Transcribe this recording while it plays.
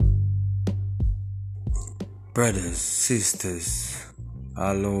Brothers, sisters,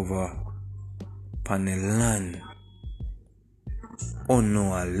 all over upon the land,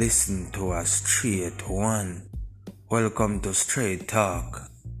 no I listen to a straight one. Welcome to Straight Talk.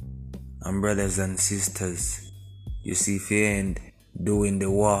 And brothers and sisters, you see if you ain't doing the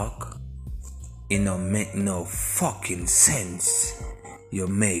work, it don't make no fucking sense. You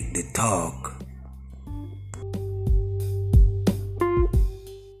make the talk.